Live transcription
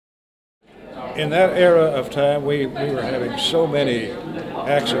In that era of time, we were having so many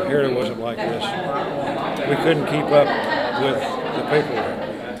acts of heroism like this. We couldn't keep up with the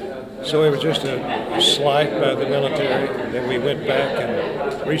paperwork. So it was just a slight by the military. Then we went back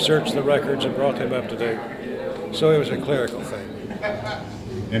and researched the records and brought them up to date. So it was a clerical thing.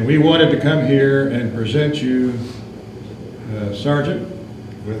 And we wanted to come here and present you, Sergeant,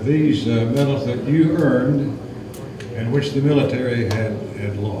 with these medals that you earned and which the military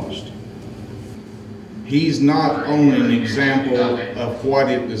had lost. He's not only an example of what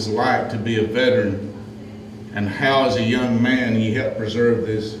it is like to be a veteran and how as a young man he helped preserve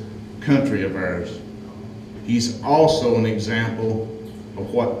this country of ours. He's also an example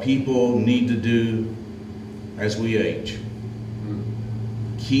of what people need to do as we age.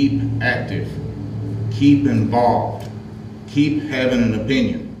 Keep active, keep involved, keep having an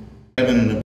opinion.